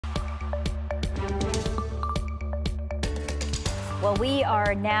Well, we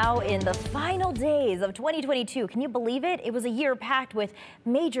are now in the final days of 2022. Can you believe it? It was a year packed with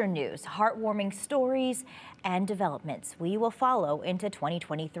major news, heartwarming stories, and developments we will follow into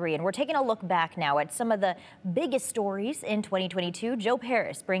 2023. And we're taking a look back now at some of the biggest stories in 2022. Joe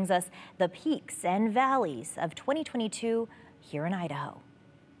Parris brings us the peaks and valleys of 2022 here in Idaho.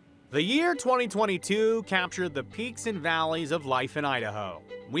 The year 2022 captured the peaks and valleys of life in Idaho.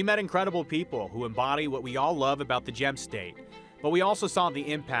 We met incredible people who embody what we all love about the Gem State. But we also saw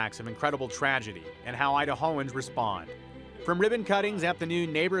the impacts of incredible tragedy and how Idahoans respond. From ribbon cuttings at the new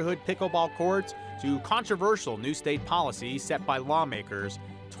neighborhood pickleball courts to controversial new state policies set by lawmakers,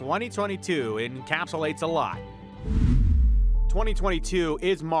 2022 encapsulates a lot. 2022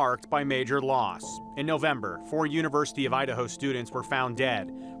 is marked by major loss. In November, 4 University of Idaho students were found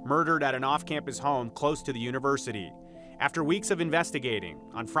dead, murdered at an off-campus home close to the university. After weeks of investigating,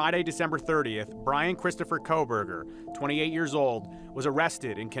 on Friday, December 30th, Brian Christopher Koberger, 28 years old, was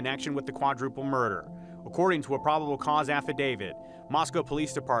arrested in connection with the quadruple murder. According to a probable cause affidavit, Moscow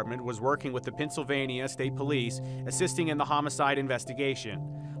Police Department was working with the Pennsylvania State Police, assisting in the homicide investigation.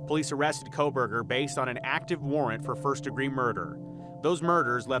 Police arrested Koberger based on an active warrant for first-degree murder. Those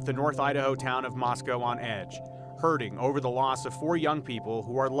murders left the North Idaho town of Moscow on edge, hurting over the loss of 4 young people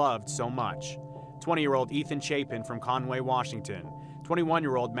who are loved so much. 20-year-old Ethan Chapin from Conway, Washington,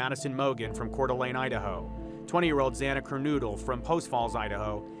 21-year-old Madison Mogan from Coeur d'Alene, Idaho, 20-year-old Xana Kernoodle from Post Falls,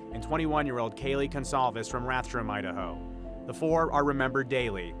 Idaho, and 21-year-old Kaylee Consalves from Rathdrum, Idaho. The 4 are remembered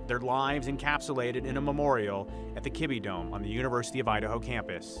daily, their lives encapsulated in a memorial at the Kibbe Dome on the University of Idaho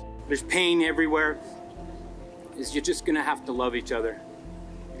campus. There's pain everywhere. You're just gonna have to love each other.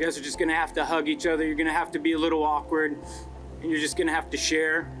 You guys are just gonna have to hug each other. You're gonna have to be a little awkward, and you're just gonna have to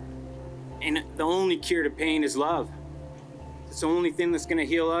share. And the only cure to pain is love. It's the only thing that's gonna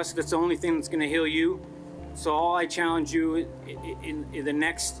heal us. That's the only thing that's gonna heal you. So all I challenge you in the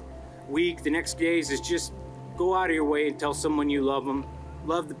next week, the next days, is just go out of your way and tell someone you love them.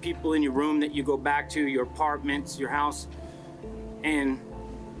 Love the people in your room that you go back to, your apartments, your house. And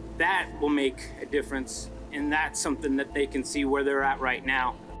that will make a difference. And that's something that they can see where they're at right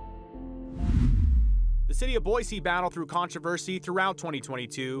now. The city of Boise battled through controversy throughout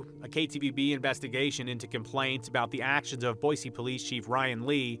 2022. A KTVB investigation into complaints about the actions of Boise Police Chief Ryan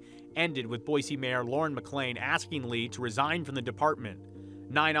Lee ended with Boise Mayor Lauren McLean asking Lee to resign from the department.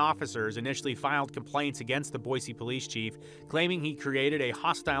 9 officers initially filed complaints against the Boise Police Chief, claiming he created a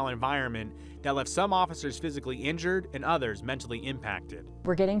hostile environment that left some officers physically injured and others mentally impacted.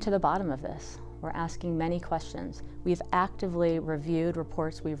 We're getting to the bottom of this. We're asking many questions. We've actively reviewed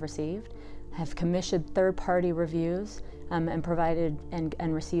reports we've received, have commissioned third-party reviews and provided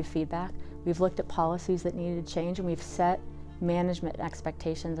and received feedback. We've looked at policies that needed to change, and we've set management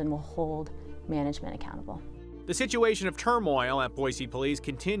expectations and will hold management accountable. The situation of turmoil at Boise Police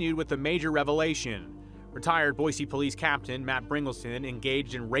continued with a major revelation. Retired Boise Police Captain Matt Bringleson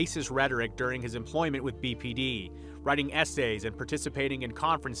engaged in racist rhetoric during his employment with BPD, writing essays and participating in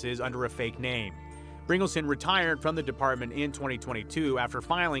conferences under a fake name. Bringleson retired from the department in 2022 after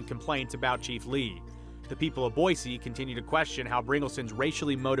filing complaints about Chief Lee. The people of Boise continue to question how Bringleson's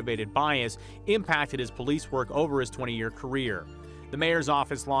racially motivated bias impacted his police work over his 20-year career. The mayor's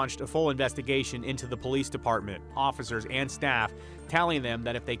office launched a full investigation into the police department, officers, and staff, telling them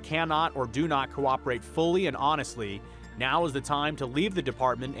that if they cannot or do not cooperate fully and honestly, now is the time to leave the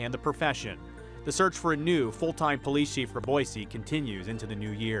department and the profession. The search for a new full-time police chief for Boise continues into the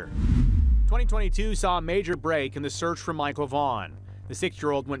new year. 2022 saw a major break in the search for Michael Vaughn. The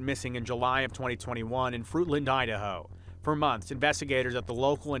 6-year-old went missing in July of 2021 in Fruitland, Idaho. For months, investigators at the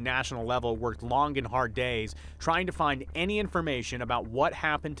local and national level worked long and hard days trying to find any information about what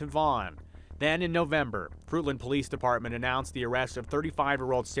happened to Vaughn. Then in November, Fruitland Police Department announced the arrest of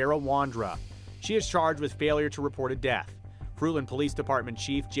 35-year-old Sarah Wandra. She is charged with failure to report a death. Fruitland Police Department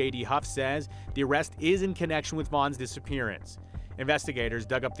Chief J.D. Huff says the arrest is in connection with Vaughn's disappearance. Investigators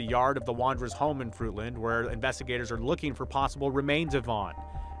dug up the yard of the Wandra's home in Fruitland, where investigators are looking for possible remains of Vaughn.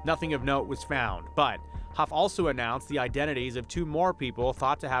 Nothing of note was found, but Huff also announced the identities of 2 more people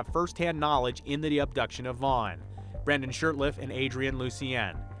thought to have first-hand knowledge in the abduction of Vaughn, Brendan Shurtleff and Adrian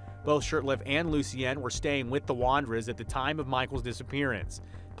Lucien. Both Shurtleff and Lucien were staying with the Wandras at the time of Michael's disappearance.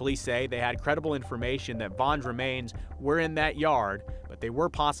 Police say they had credible information that Vaughn's remains were in that yard, but they were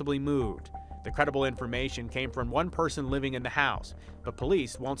possibly moved. The credible information came from one person living in the house, but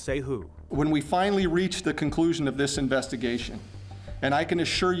police won't say who. When we finally reach the conclusion of this investigation, and I can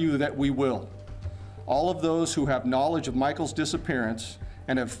assure you that we will, all of those who have knowledge of Michael's disappearance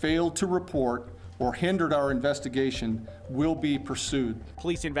and have failed to report or hindered our investigation will be pursued.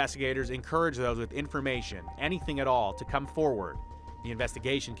 Police investigators encourage those with information, anything at all, to come forward. The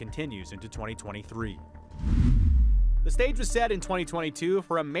investigation continues into 2023. The stage was set in 2022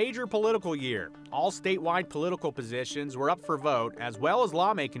 for a major political year. All statewide political positions were up for vote, as well as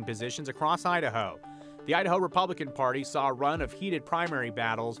lawmaking positions across Idaho. The Idaho Republican Party saw a run of heated primary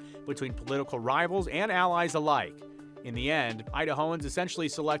battles between political rivals and allies alike. In the end, Idahoans essentially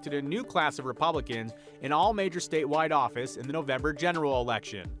selected a new class of Republicans in all major statewide office in the November general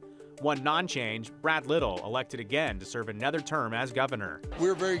election. One non-change, Brad Little, elected again to serve another term as governor.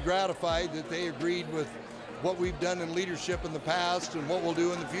 We're very gratified that they agreed with what we've done in leadership in the past and what we'll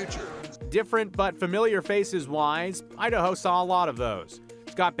do in the future. Different but familiar faces-wise, Idaho saw a lot of those.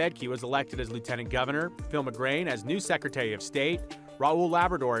 Scott Bedke was elected as lieutenant governor, Phil McGrain as new secretary of state, Raul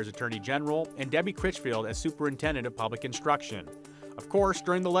Labrador as attorney general, and Debbie Critchfield as superintendent of public instruction. Of course,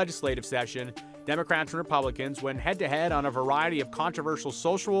 during the legislative session, Democrats and Republicans went head-to-head on a variety of controversial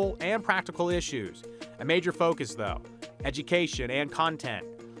social and practical issues. A major focus, though, education and content.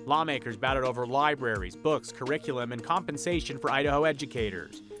 Lawmakers battled over libraries, books, curriculum, and compensation for Idaho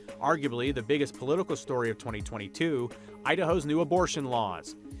educators. Arguably the biggest political story of 2022, Idaho's new abortion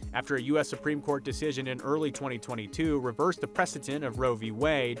laws. After a U.S. Supreme Court decision in early 2022 reversed the precedent of Roe v.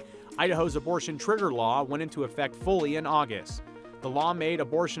 Wade, Idaho's abortion trigger law went into effect fully in August. The law made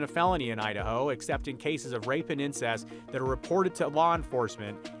abortion a felony in Idaho, except in cases of rape and incest that are reported to law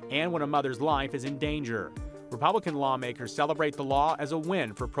enforcement and when a mother's life is in danger. Republican lawmakers celebrate the law as a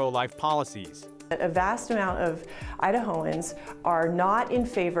win for pro-life policies. A vast amount of Idahoans are not in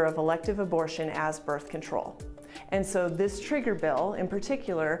favor of elective abortion as birth control. And so this trigger bill in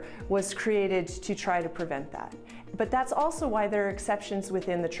particular was created to try to prevent that. But that's also why there are exceptions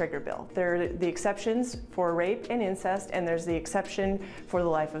within the trigger bill. There are the exceptions for rape and incest, and there's the exception for the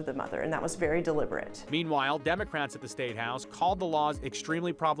life of the mother, and that was very deliberate. Meanwhile, Democrats at the State House called the laws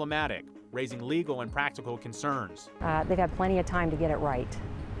extremely problematic, raising legal and practical concerns. They've had plenty of time to get it right.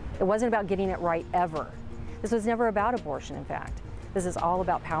 It wasn't about getting it right ever. This was never about abortion, in fact. This is all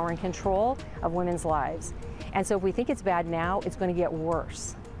about power and control of women's lives. And so if we think it's bad now, it's going to get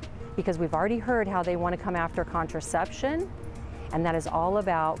worse, because we've already heard how they want to come after contraception, and that is all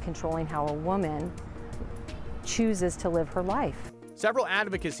about controlling how a woman chooses to live her life. Several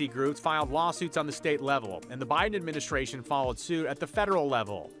advocacy groups filed lawsuits on the state level, and the Biden administration followed suit at the federal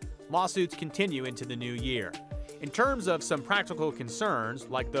level. Lawsuits continue into the new year. In terms of some practical concerns,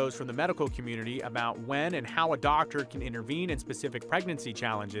 like those from the medical community about when and how a doctor can intervene in specific pregnancy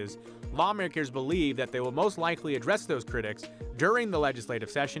challenges, lawmakers believe that they will most likely address those critics during the legislative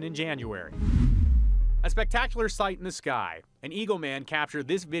session in January. A spectacular sight in the sky. An Eagle man captured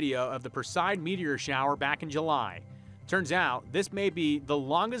this video of the Perseid meteor shower back in July. Turns out, this may be the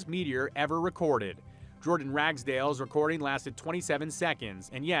longest meteor ever recorded. Jordan Ragsdale's recording lasted 27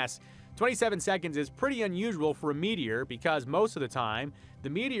 seconds, and yes, 27 seconds is pretty unusual for a meteor because most of the time, the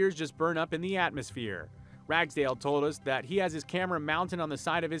meteors just burn up in the atmosphere. Ragsdale told us that he has his camera mounted on the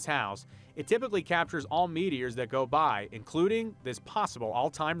side of his house. It typically captures all meteors that go by, including this possible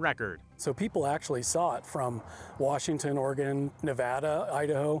all-time record. So people actually saw it from Washington, Oregon, Nevada,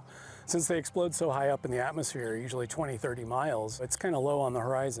 Idaho. Since they explode so high up in the atmosphere, usually 20, 30 miles, it's kind of low on the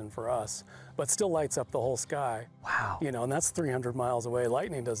horizon for us, but still lights up the whole sky. Wow. You know, and that's 300 miles away.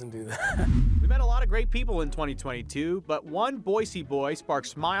 Lightning doesn't do that. We met a lot of great people in 2022, but one Boise boy sparked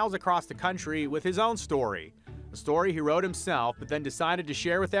smiles across the country with his own story. A story he wrote himself, but then decided to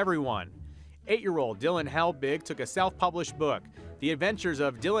share with everyone. 8-year-old Dylan Helbig took a self-published book, The Adventures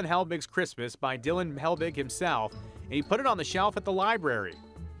of Dylan Helbig's Christmas by Dylan Helbig himself, and he put it on the shelf at the library.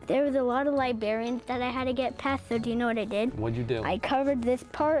 There was a lot of librarians that I had to get past, so do you know what I did? What'd you do? I covered this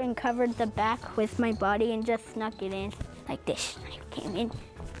part and covered the back with my body and just snuck it in like this.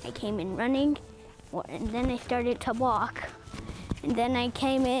 I came in running, and then I started to walk. And then I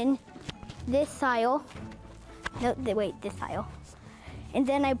came in this aisle. No, wait, this aisle. And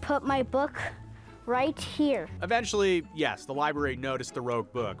then I put my book right here. Eventually, yes, the library noticed the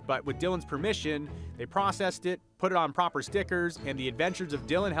rogue book, but with Dylan's permission, they processed it, put it on proper stickers, and The Adventures of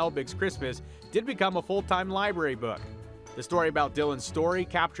Dylan Helbig's Christmas did become a full-time library book. The story about Dylan's story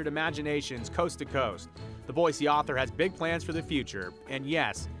captured imaginations coast to coast. The Boise author has big plans for the future, and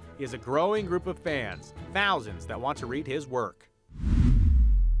yes, he has a growing group of fans, thousands that want to read his work.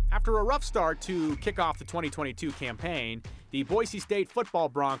 After a rough start to kick off the 2022 campaign, the Boise State football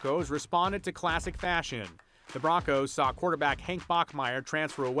Broncos responded to classic fashion. The Broncos saw quarterback Hank Bachmeier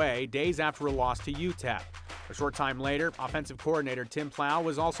transfer away days after a loss to UTEP. A short time later, offensive coordinator Tim Plow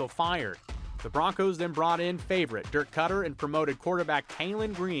was also fired. The Broncos then brought in favorite Dirk Cutter and promoted quarterback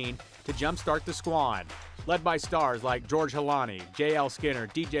Taylon Green to jumpstart the squad. Led by stars like George Helani, J.L. Skinner,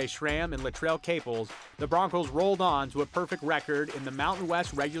 DJ Schramm, and Latrell Caples, the Broncos rolled on to a perfect record in the Mountain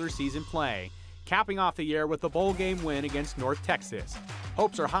West regular season play, capping off the year with a bowl game win against North Texas.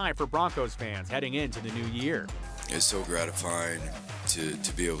 Hopes are high for Broncos fans heading into the new year. It's so gratifying to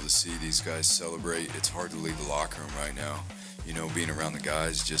be able to see these guys celebrate. It's hard to leave the locker room right now, you know, being around the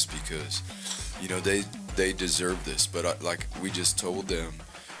guys, just because, you know, they deserve this. But like we just told them,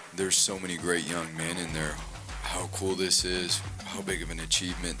 there's so many great young men in there. How cool this is, how big of an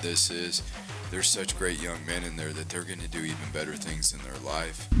achievement this is. There's such great young men in there that they're going to do even better things in their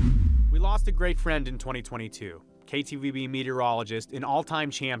life. We lost a great friend in 2022, KTVB meteorologist and all-time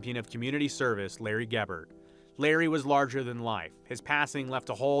champion of community service, Larry Gebert. Larry was larger than life. His passing left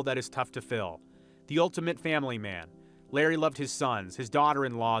a hole that is tough to fill. The ultimate family man. Larry loved his sons, his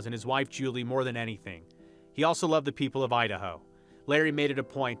daughter-in-laws, and his wife Julie more than anything. He also loved the people of Idaho. Larry made it a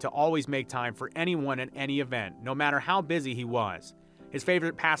point to always make time for anyone at any event, no matter how busy he was. His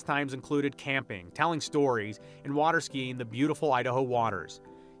favorite pastimes included camping, telling stories, and water skiing the beautiful Idaho waters.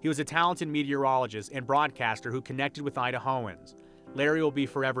 He was a talented meteorologist and broadcaster who connected with Idahoans. Larry will be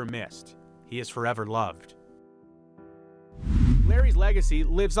forever missed. He is forever loved. Larry's legacy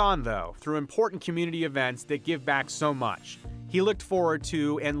lives on, though, through important community events that give back so much. He looked forward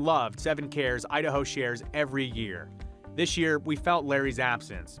to and loved 7 Cares Idaho Shares every year. This year, we felt Larry's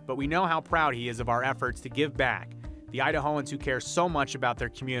absence, but we know how proud he is of our efforts to give back, the Idahoans who care so much about their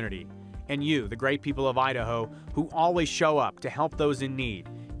community, and you, the great people of Idaho, who always show up to help those in need,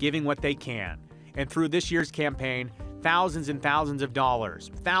 giving what they can. And through this year's campaign, thousands and thousands of dollars,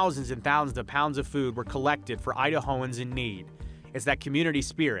 thousands and thousands of pounds of food were collected for Idahoans in need. It's that community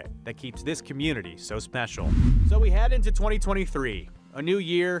spirit that keeps this community so special. So we head into 2023, a new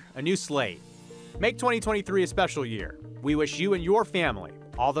year, a new slate. Make 2023 a special year. We wish you and your family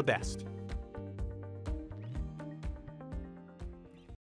all the best.